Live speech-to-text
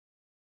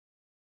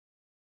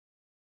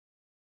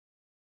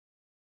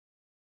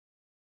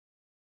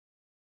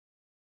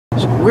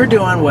So we're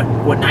doing what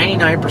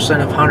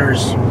 99% of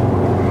hunters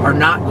are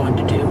not going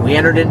to do. We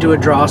entered into a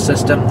draw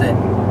system that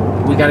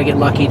we got to get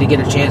lucky to get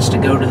a chance to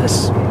go to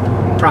this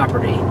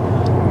property.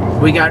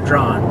 We got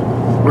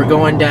drawn. We're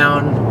going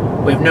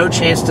down. We have no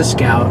chance to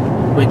scout.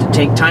 We have to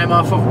take time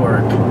off of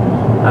work,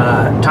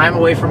 time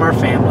away from our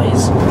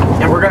families,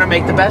 and we're going to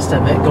make the best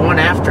of it, going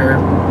after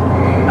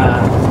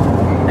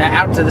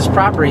out to this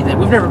property that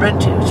we've never been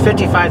to. It's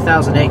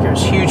 55,000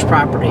 acres, huge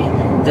property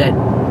that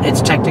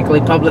it's technically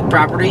public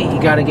property.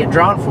 You got to get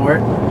drawn for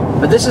it.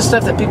 But this is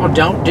stuff that people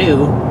don't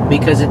do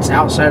because it's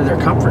outside of their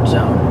comfort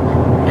zone.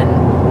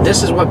 And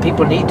this is what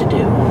people need to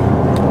do.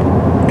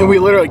 And we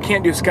literally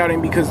can't do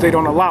scouting because they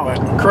don't allow it.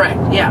 Correct,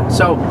 yeah.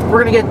 So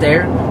we're going to get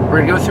there. We're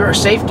going to go through our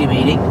safety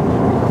meeting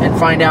and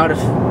find out if,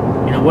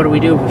 you know, what do we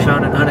do if we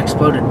found an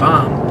unexploded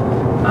bomb.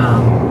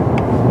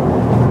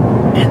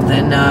 And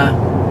then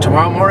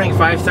tomorrow morning,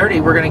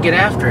 5:30, we're going to get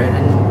after it.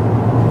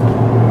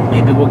 And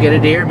maybe we'll get a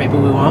deer, maybe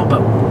we won't,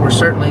 but we're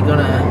certainly going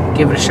to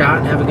give it a shot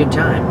and have a good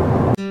time.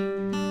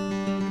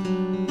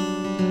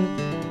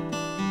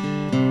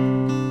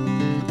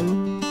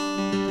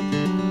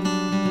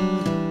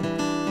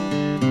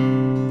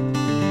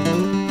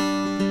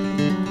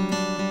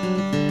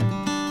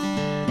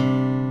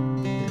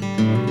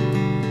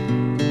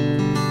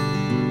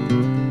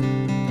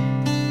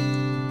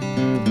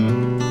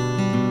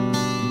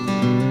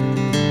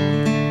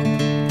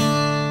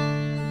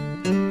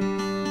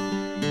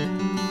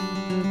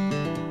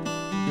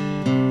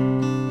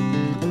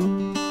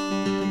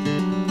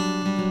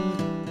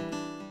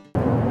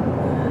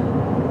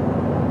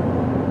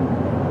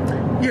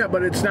 Yeah,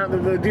 but it's not,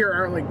 the deer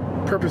aren't like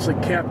purposely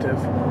captive.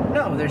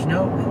 No, there's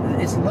no,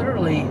 it's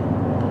literally,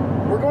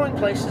 we're going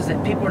places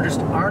that people just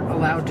aren't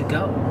allowed to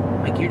go.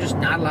 Like, you're just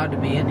not allowed to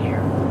be in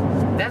here.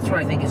 That's what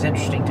I think is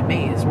interesting to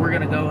me, is we're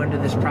going to go into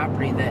this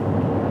property that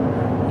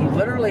you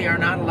literally are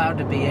not allowed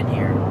to be in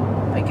here.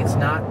 Like, it's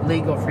not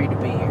legal for you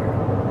to be here.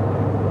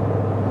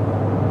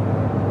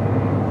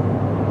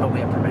 But we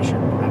have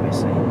permission,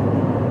 obviously.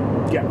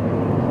 Yeah.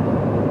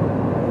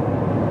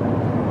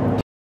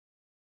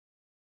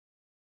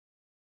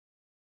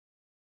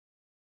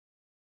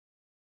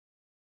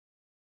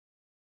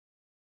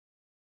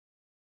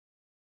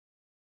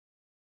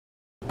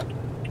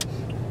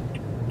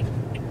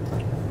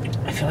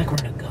 I feel like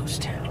we're in a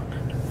ghost town.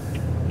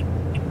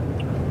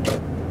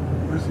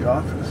 Where's the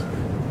office?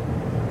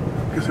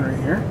 I guess right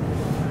here?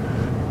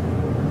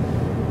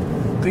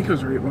 I think it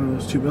was right one of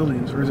those two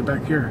buildings, or is it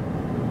back here?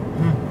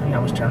 I think I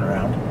was turning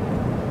around.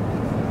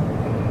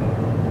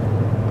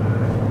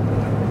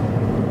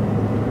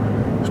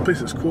 This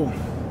place is cool.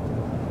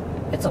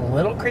 It's a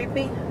little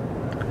creepy.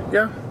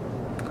 Yeah.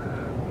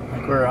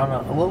 Like we're on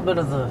a little bit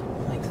of the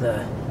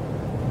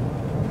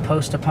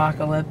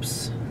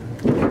post-apocalypse,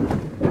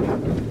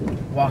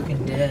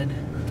 Walking Dead.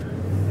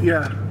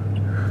 Yeah.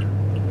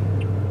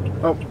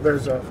 Oh,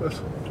 there's the office.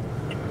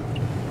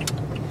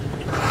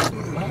 I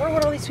wonder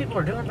what all these people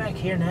are doing back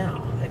here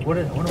now. Like, I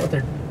wonder what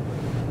they're.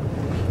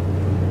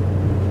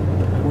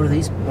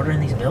 What are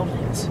in these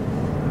buildings?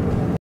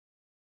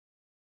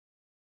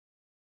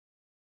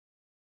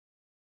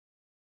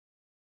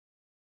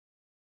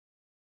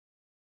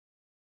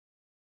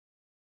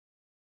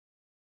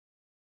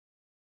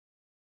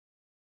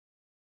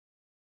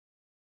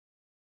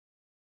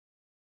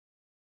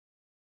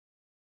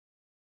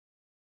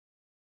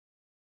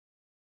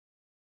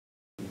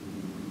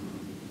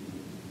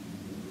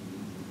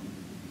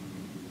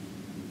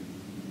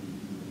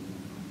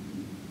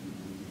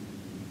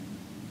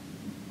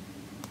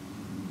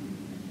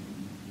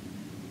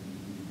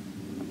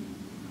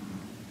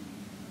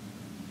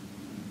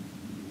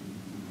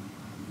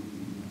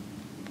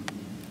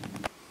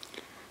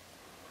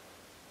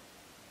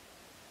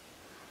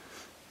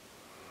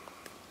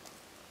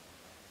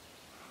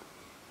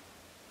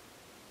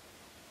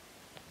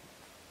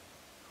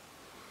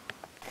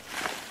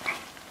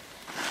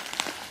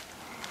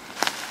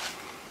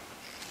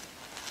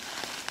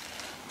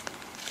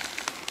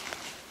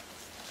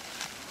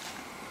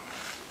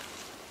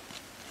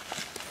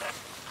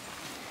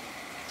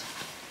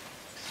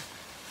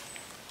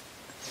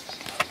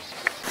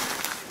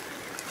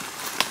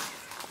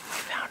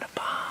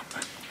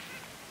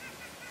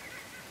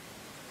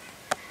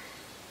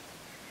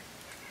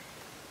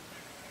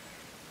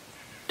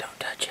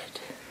 Touch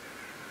it.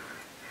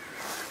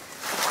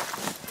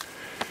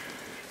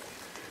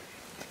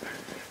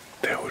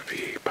 That would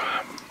be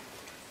bomb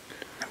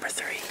Number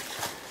 3.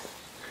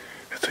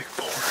 That's like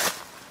 4.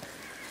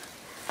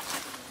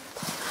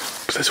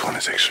 But this one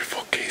is actually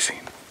full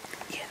casing.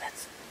 Yeah,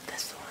 that's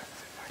the one.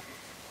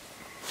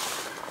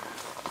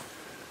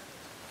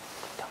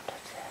 Don't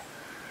touch that.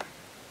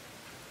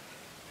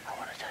 I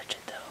want to touch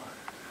it though.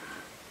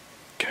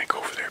 Can I go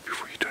over there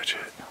before you touch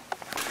it? No.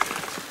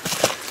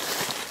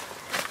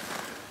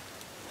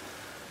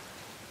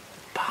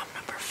 Bomb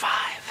number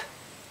 5.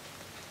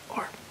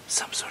 Or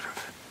some sort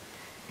of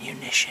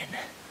munition.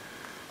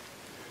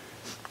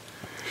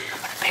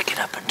 I'm gonna pick it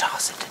up and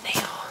toss it to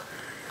Neil.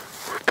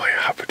 Or play a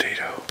hot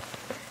potato.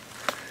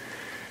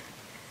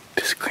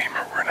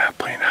 Disclaimer, we're not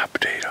playing hot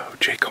potato.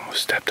 Jake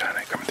almost stepped on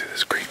it coming through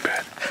this creek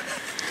bed.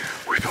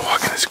 We've been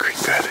walking this creek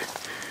bed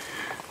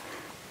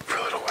for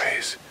a little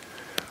ways,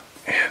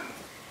 and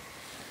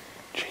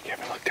Jake had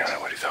me look down at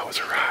what he thought was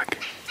a rock.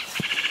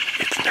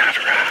 It's not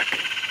a rock.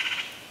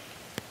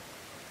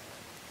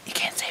 You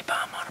can't say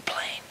bomb on a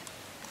plane.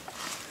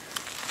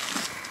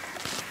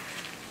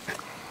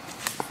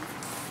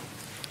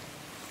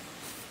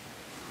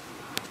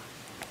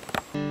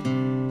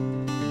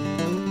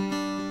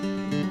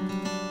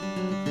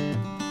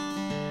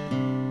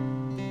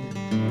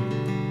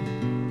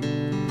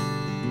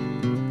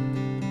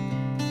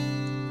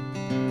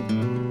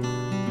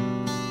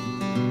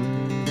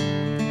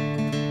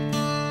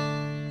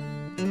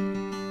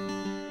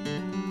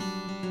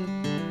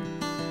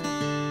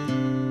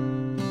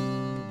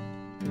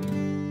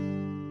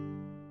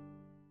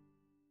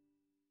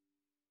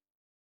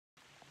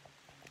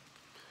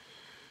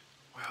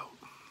 Well,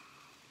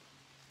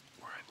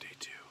 we're on day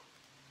 2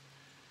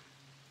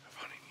 of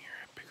hunting here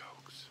at Big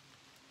Oaks,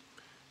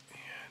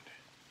 and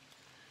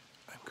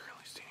I'm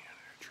currently standing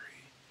under a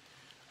tree.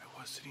 I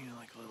was sitting in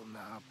like a little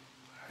knob.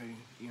 I,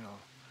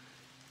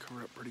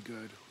 covered up pretty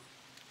good,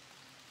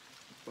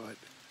 but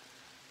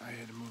I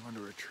had to move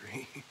under a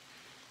tree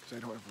because I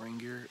don't have rain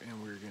gear,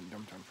 and we were getting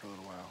dumped on for a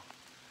little while.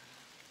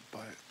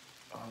 But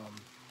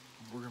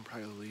we're gonna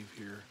probably leave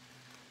here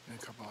in a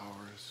couple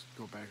hours,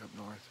 go back up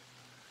north.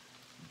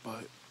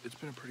 But it's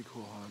been a pretty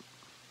cool hunt.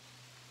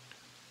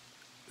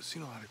 I've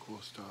seen a lot of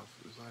cool stuff.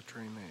 There's a lot of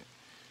terrain that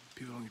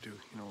people don't get to,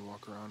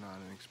 walk around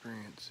on and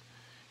experience,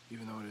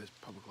 even though it is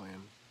public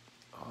land.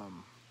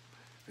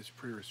 It's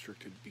pretty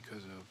restricted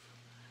because of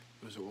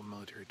it was an old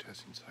military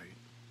testing site.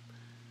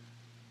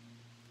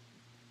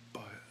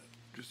 But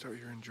just out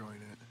here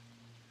enjoying it.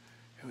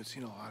 Haven't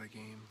seen a lot of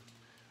game.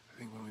 I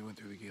think when we went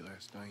through the gate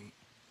last night,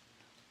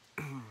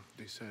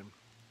 they said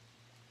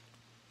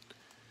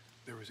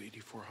there was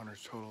 84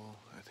 hunters total.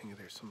 I think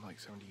there's something like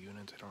 70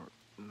 units.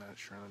 I'm not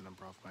sure on the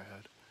number off my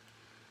head.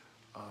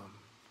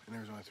 And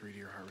there was only 3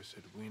 deer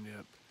harvested. We ended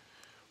up,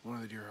 one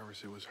of the deer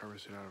harvested was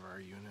harvested out of our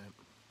unit.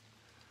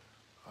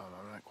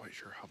 I'm not quite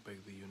sure how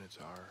big the units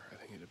are. I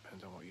think it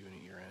depends on what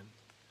unit you're in.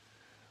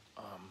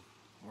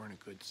 We're in a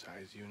good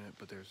sized unit,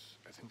 but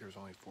I think there's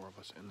only 4 of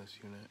us in this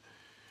unit.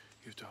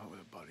 You have to hunt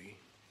with a buddy.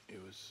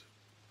 It was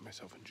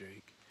myself and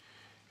Jake,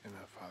 and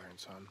the father and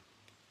son.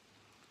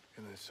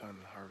 And the son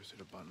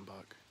harvested a button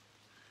buck.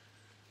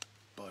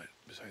 But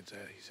besides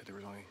that, he said there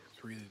was only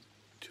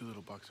 2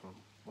 little bucks and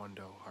 1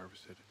 doe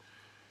harvested.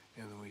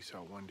 And then we saw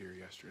 1 deer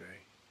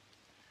yesterday.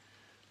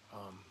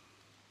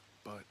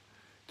 But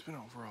it's been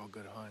an overall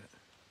good hunt.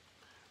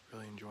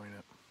 Really enjoying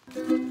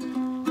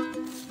it.